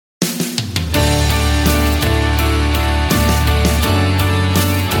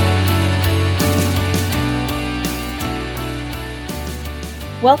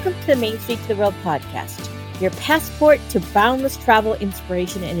Welcome to the Main Street to the World podcast, your passport to boundless travel,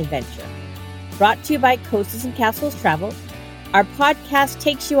 inspiration, and adventure. Brought to you by Coasters and Castles Travel, our podcast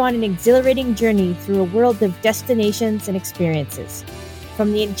takes you on an exhilarating journey through a world of destinations and experiences.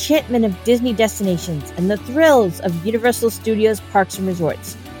 From the enchantment of Disney destinations and the thrills of Universal Studios parks and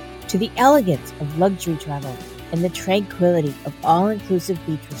resorts, to the elegance of luxury travel and the tranquility of all-inclusive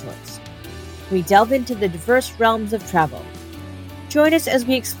beach resorts. We delve into the diverse realms of travel. Join us as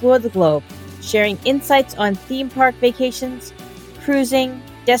we explore the globe, sharing insights on theme park vacations, cruising,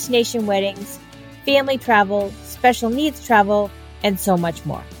 destination weddings, family travel, special needs travel, and so much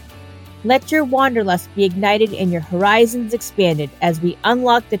more. Let your wanderlust be ignited and your horizons expanded as we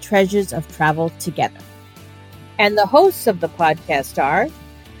unlock the treasures of travel together. And the hosts of the podcast are...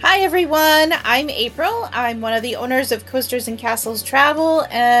 Hi everyone, I'm April. I'm one of the owners of Coasters and Castles Travel,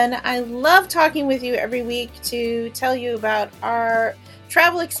 and I love talking with you every week to tell you about our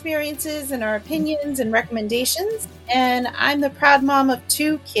travel experiences and our opinions and recommendations. And I'm the proud mom of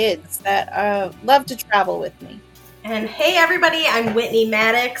 2 kids that love to travel with me. And hey everybody, I'm Whitney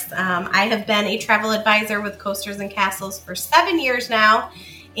Maddox. I have been a travel advisor with Coasters and Castles for 7 years now.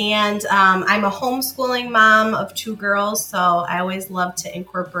 And I'm a homeschooling mom of 2 girls, so I always love to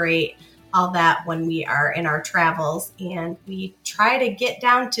incorporate all that when we are in our travels. And we try to get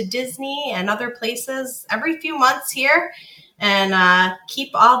down to Disney and other places every few months here and keep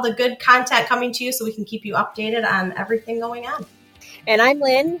all the good content coming to you so we can keep you updated on everything going on. And I'm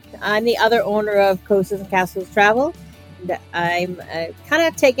Lynn. I'm the other owner of Coasters and Castles Travel. And I'm kind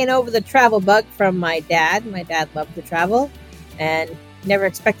of taking over the travel bug from my dad. My dad loved to travel and never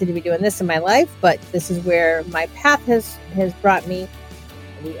expected to be doing this in my life, but this is where my path has brought me.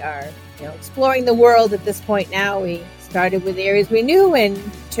 We are, exploring the world at this point now. We started with areas we knew and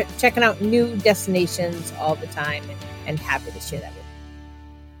checking out new destinations all the time, and happy to share that with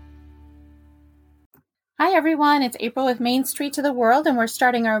you. Hi everyone, it's April with Main Street to the World, and we're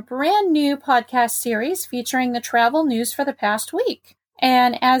starting our brand new podcast series featuring the travel news for the past week.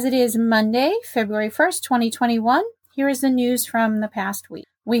 And as it is Monday, February 1st, 2021, here is the news from the past week.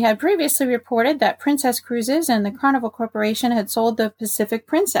 We had previously reported that Princess Cruises and the Carnival Corporation had sold the Pacific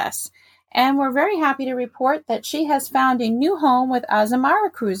Princess, and we're very happy to report that she has found a new home with Azamara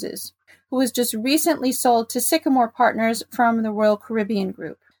Cruises, who was just recently sold to Sycamore Partners from the Royal Caribbean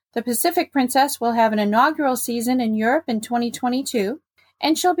Group. The Pacific Princess will have an inaugural season in Europe in 2022,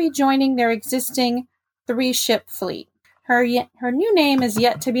 and she'll be joining their existing 3-ship fleet. Her new name is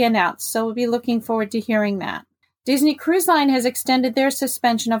yet to be announced, so we'll be looking forward to hearing that. Disney Cruise Line has extended their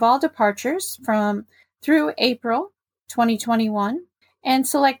suspension of all departures through April 2021 and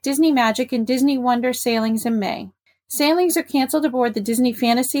select Disney Magic and Disney Wonder sailings in May. Sailings are canceled aboard the Disney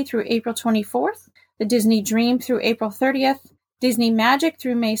Fantasy through April 24th, the Disney Dream through April 30th, Disney Magic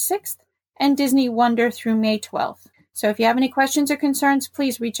through May 6th, and Disney Wonder through May 12th. So if you have any questions or concerns,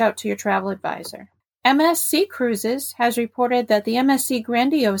 please reach out to your travel advisor. MSC Cruises has reported that the MSC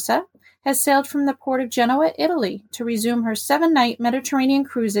Grandiosa has sailed from the port of Genoa, Italy, to resume her 7-night Mediterranean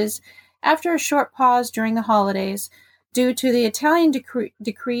cruises after a short pause during the holidays due to the Italian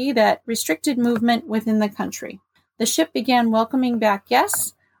decree that restricted movement within the country. The ship began welcoming back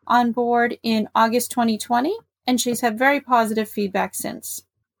guests on board in August 2020, and she's had very positive feedback since.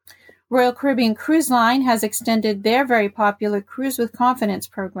 Royal Caribbean Cruise Line has extended their very popular Cruise with Confidence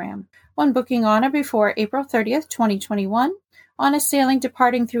program. When booking on or before April 30th, 2021, on a sailing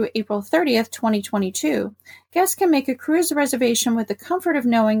departing through April 30th, 2022, guests can make a cruise reservation with the comfort of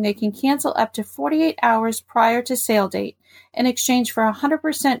knowing they can cancel up to 48 hours prior to sail date in exchange for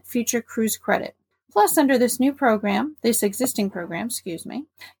 100% future cruise credit. Plus, under this existing program,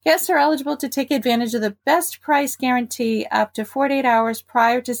 guests are eligible to take advantage of the best price guarantee up to 48 hours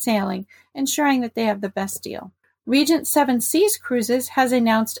prior to sailing, ensuring that they have the best deal. Regent Seven Seas Cruises has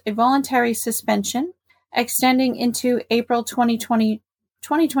announced a voluntary suspension extending into April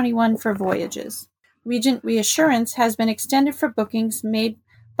 2021 for voyages. Regent Reassurance has been extended for bookings made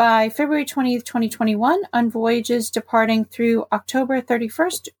by February 20th, 2021 on voyages departing through October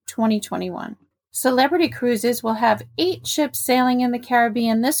 31st, 2021. Celebrity Cruises will have 8 ships sailing in the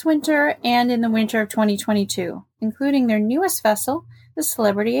Caribbean this winter and in the winter of 2022, including their newest vessel, the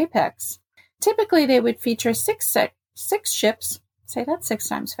Celebrity Apex. Typically, they would feature 6 ships. Say that 6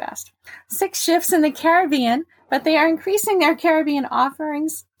 times fast. 6 ships in the Caribbean, but they are increasing their Caribbean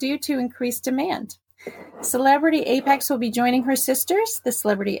offerings due to increased demand. Celebrity Apex will be joining her sisters, the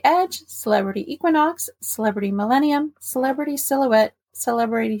Celebrity Edge, Celebrity Equinox, Celebrity Millennium, Celebrity Silhouette,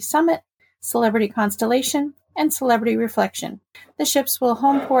 Celebrity Summit, Celebrity Constellation, and Celebrity Reflection. The ships will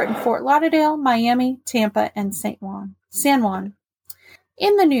home port in Fort Lauderdale, Miami, Tampa, and San Juan.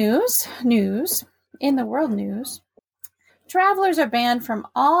 In the in the world news, travelers are banned from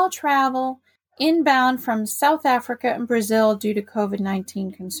all travel inbound from South Africa and Brazil due to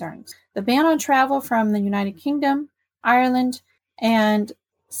COVID-19 concerns. The ban on travel from the United Kingdom, Ireland, and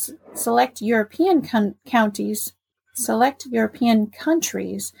select European countries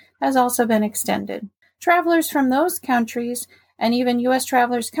has also been extended. Travelers from those countries and even U.S.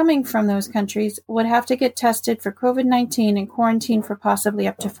 travelers coming from those countries would have to get tested for COVID-19 and quarantine for possibly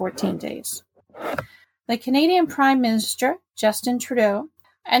up to 14 days. The Canadian Prime Minister, Justin Trudeau,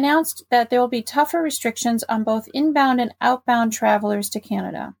 announced that there will be tougher restrictions on both inbound and outbound travelers to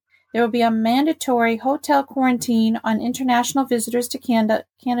Canada. There will be a mandatory hotel quarantine on international visitors to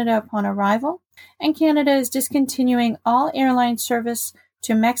Canada upon arrival, and Canada is discontinuing all airline service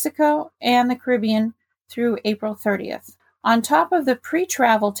to Mexico and the Caribbean through April 30th. On top of the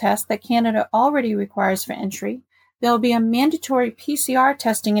pre-travel test that Canada already requires for entry, there will be a mandatory PCR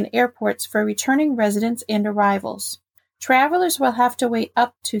testing in airports for returning residents and arrivals. Travelers will have to wait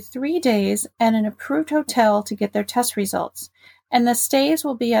up to 3 days at an approved hotel to get their test results, and the stays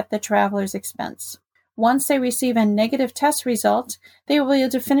will be at the traveler's expense. Once they receive a negative test result, they will be able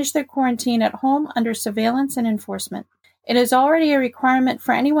to finish their quarantine at home under surveillance and enforcement. It is already a requirement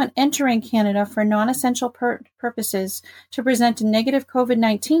for anyone entering Canada for non-essential purposes to present a negative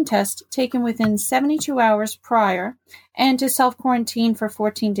COVID-19 test taken within 72 hours prior and to self-quarantine for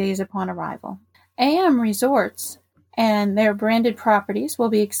 14 days upon arrival. AM Resorts and their branded properties will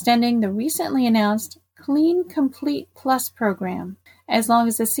be extending the recently announced Clean Complete Plus program, as long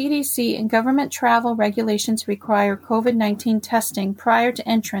as the CDC and government travel regulations require COVID-19 testing prior to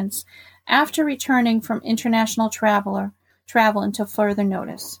entrance after returning from international travel until further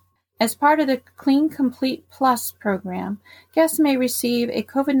notice. As part of the Clean Complete Plus program, guests may receive a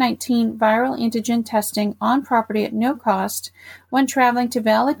COVID-19 viral antigen testing on property at no cost when traveling to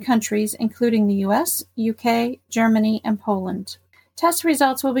valid countries including the US, UK, Germany, and Poland. Test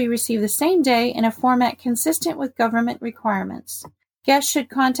results will be received the same day in a format consistent with government requirements. Guests should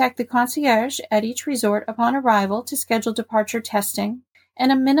contact the concierge at each resort upon arrival to schedule departure testing,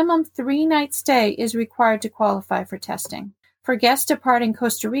 and a minimum 3-night stay is required to qualify for testing. For guests departing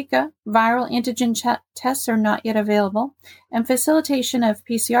Costa Rica, viral antigen tests are not yet available, and facilitation of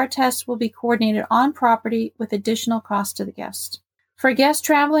PCR tests will be coordinated on property with additional cost to the guest. For guests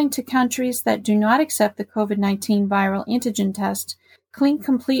traveling to countries that do not accept the COVID-19 viral antigen test, Clean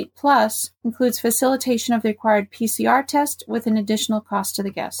Complete Plus includes facilitation of the required PCR test with an additional cost to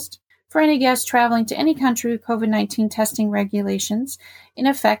the guest. For any guests traveling to any country with COVID-19 testing regulations in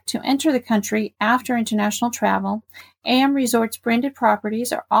effect to enter the country after international travel, AM Resorts branded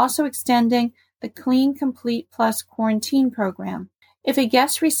properties are also extending the Clean Complete Plus quarantine program. If a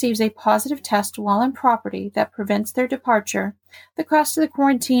guest receives a positive test while on property that prevents their departure, the cost of the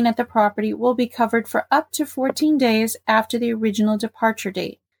quarantine at the property will be covered for up to 14 days after the original departure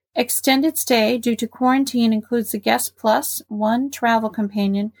date. Extended stay due to quarantine includes the guest plus one travel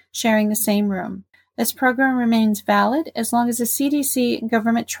companion sharing the same room. This program remains valid as long as the CDC and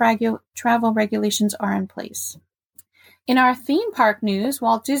government travel regulations are in place. In our theme park news,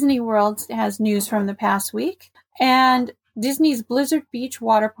 Walt Disney World has news from the past week, and Disney's Blizzard Beach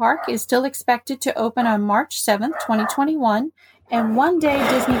water park is still expected to open on March 7th, 2021, and one-day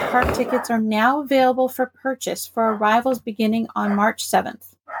Disney park tickets are now available for purchase for arrivals beginning on March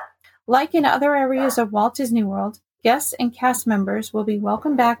 7th. Like in other areas of Walt Disney World, guests and cast members will be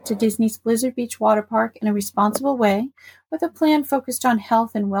welcomed back to Disney's Blizzard Beach water park in a responsible way with a plan focused on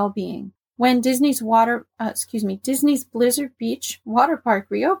health and well-being. When Disney's Blizzard Beach water park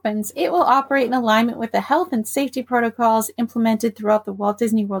reopens, it will operate in alignment with the health and safety protocols implemented throughout the Walt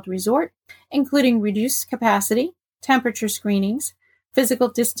Disney World Resort, including reduced capacity, temperature screenings, physical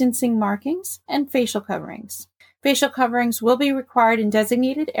distancing markings, and facial coverings. Facial coverings will be required in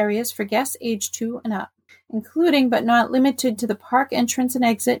designated areas for guests aged 2 and up, including but not limited to the park entrance and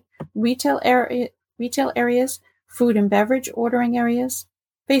exit, retail areas, food and beverage ordering areas.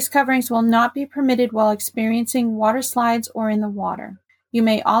 Face coverings will not be permitted while experiencing water slides or in the water. You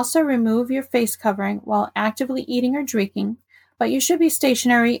may also remove your face covering while actively eating or drinking, but you should be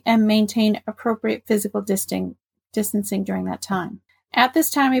stationary and maintain appropriate physical distancing during that time. At this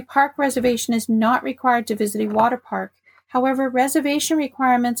time, a park reservation is not required to visit a water park. However, reservation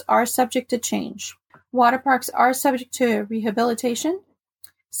requirements are subject to change. Water parks are subject to rehabilitation,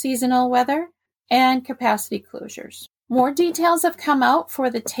 seasonal weather, and capacity closures. More details have come out for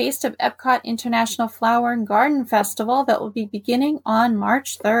the Taste of Epcot International Flower and Garden Festival that will be beginning on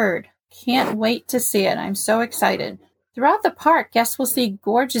March 3rd. Can't wait to see it. I'm so excited. Throughout the park, guests will see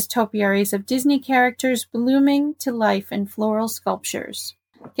gorgeous topiaries of Disney characters blooming to life in floral sculptures.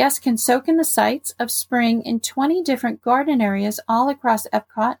 Guests can soak in the sights of spring in 20 different garden areas all across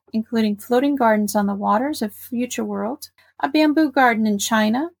Epcot, including floating gardens on the waters of Future World, a bamboo garden in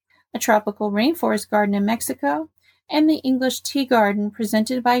China, a tropical rainforest garden in Mexico, and the English tea garden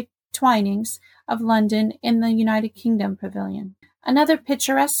presented by Twinings of London in the United Kingdom Pavilion. Another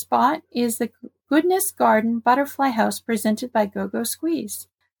picturesque spot is the Goodness Garden Butterfly House presented by Go-Go Squeeze.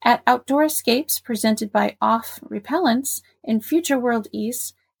 At Outdoor Escapes presented by Off Repellents in Future World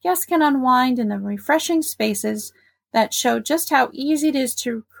East, guests can unwind in the refreshing spaces that show just how easy it is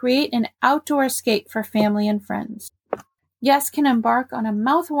to create an outdoor escape for family and friends. Guests can embark on a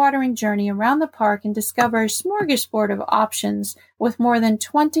mouth-watering journey around the park and discover a smorgasbord of options with more than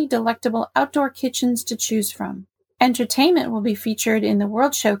 20 delectable outdoor kitchens to choose from. Entertainment will be featured in the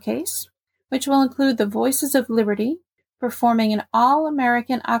World Showcase, which will include the Voices of Liberty, performing an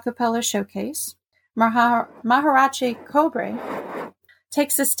all-American a cappella showcase. Maharachi Cobre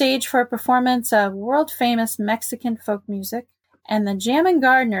takes the stage for a performance of world-famous Mexican folk music, and the Jammin'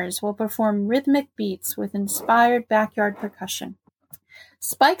 Gardeners will perform rhythmic beats with inspired backyard percussion.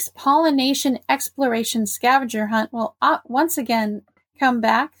 Spike's Pollination Exploration Scavenger Hunt will once again come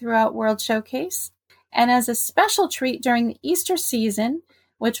back throughout World Showcase, and as a special treat during the Easter season,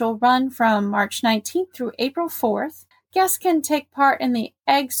 which will run from March 19th through April 4th, guests can take part in the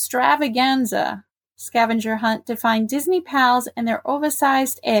Eggstravaganza scavenger hunt to find Disney pals and their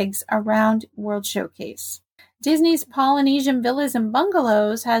oversized eggs around World Showcase. Disney's Polynesian Villas and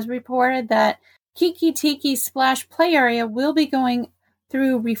Bungalows has reported that Kiki Tiki Splash Play Area will be going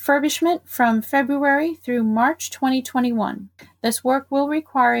through refurbishment from February through March 2021. This work will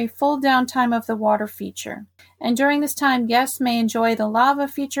require a full downtime of the water feature, and during this time, guests may enjoy the lava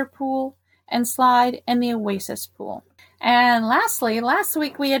feature pool and slide and the Oasis pool. And lastly, last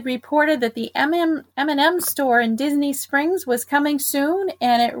week we had reported that the M&M store in Disney Springs was coming soon,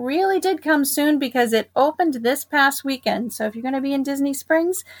 and it really did come soon because it opened this past weekend. So if you're going to be in Disney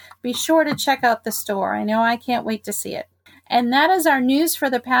Springs, be sure to check out the store. I know I can't wait to see it. And that is our news for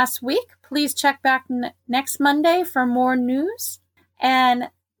the past week. Please check back next Monday for more news.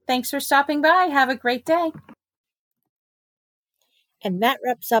 And thanks for stopping by. Have a great day. And that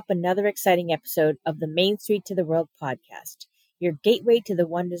wraps up another exciting episode of the Main Street to the World podcast, your gateway to the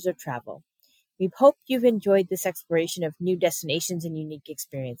wonders of travel. We hope you've enjoyed this exploration of new destinations and unique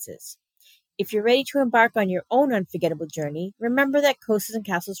experiences. If you're ready to embark on your own unforgettable journey, remember that Coasters and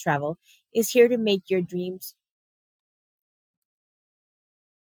Castles Travel is here to make your dreams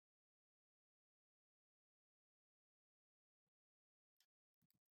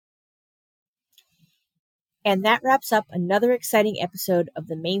And that wraps up another exciting episode of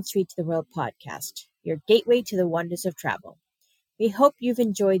the Main Street to the World podcast, your gateway to the wonders of travel. We hope you've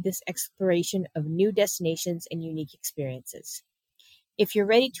enjoyed this exploration of new destinations and unique experiences. If you're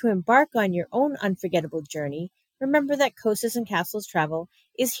ready to embark on your own unforgettable journey, remember that Coasters and Castles Travel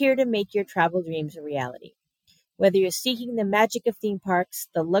is here to make your travel dreams a reality. Whether you're seeking the magic of theme parks,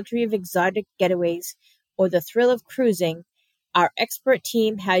 the luxury of exotic getaways, or the thrill of cruising, our expert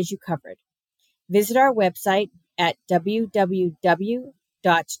team has you covered. Visit our website at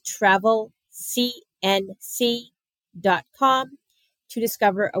www.travelcnc.com to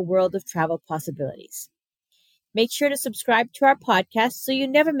discover a world of travel possibilities. Make sure to subscribe to our podcast so you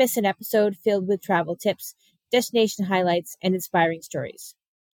never miss an episode filled with travel tips, destination highlights, and inspiring stories.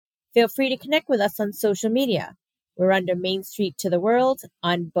 Feel free to connect with us on social media. We're under Main Street to the World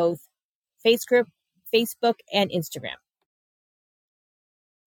on both Facebook and Instagram.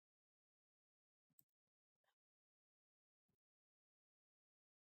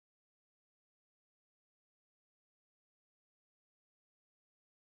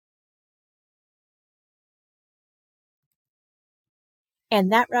 And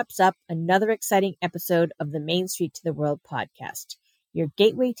that wraps up another exciting episode of the Main Street to the World podcast, your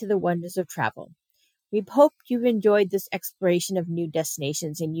gateway to the wonders of travel. We hope you've enjoyed this exploration of new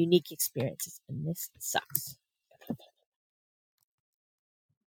destinations and unique experiences. And this sucks.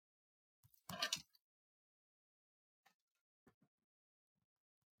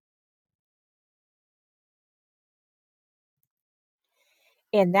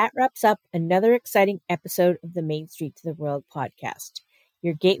 And that wraps up another exciting episode of the Main Street to the World podcast,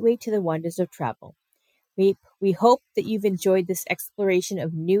 your gateway to the wonders of travel. We hope that you've enjoyed this exploration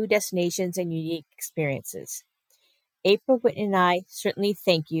of new destinations and unique experiences. April, Whitney, and I certainly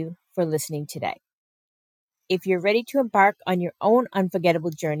thank you for listening today. If you're ready to embark on your own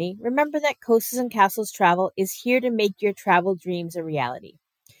unforgettable journey, remember that Coasters and Castles Travel is here to make your travel dreams a reality.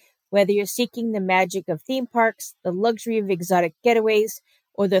 Whether you're seeking the magic of theme parks, the luxury of exotic getaways,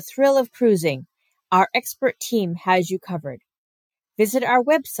 or the thrill of cruising, our expert team has you covered. Visit our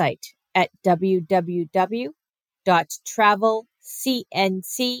website at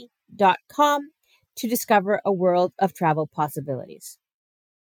www.travelcnc.com to discover a world of travel possibilities.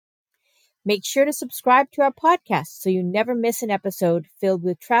 Make sure to subscribe to our podcast so you never miss an episode filled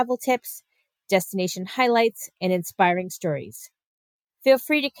with travel tips, destination highlights, and inspiring stories. Feel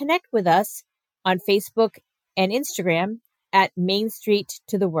free to connect with us on Facebook and Instagram at Main Street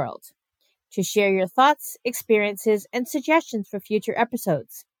to the World to share your thoughts, experiences, and suggestions for future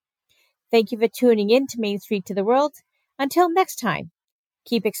episodes. Thank you for tuning in to Main Street to the World. Until next time,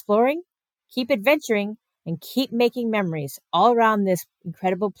 keep exploring, keep adventuring, and keep making memories all around this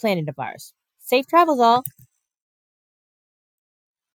incredible planet of ours. Safe travels, all!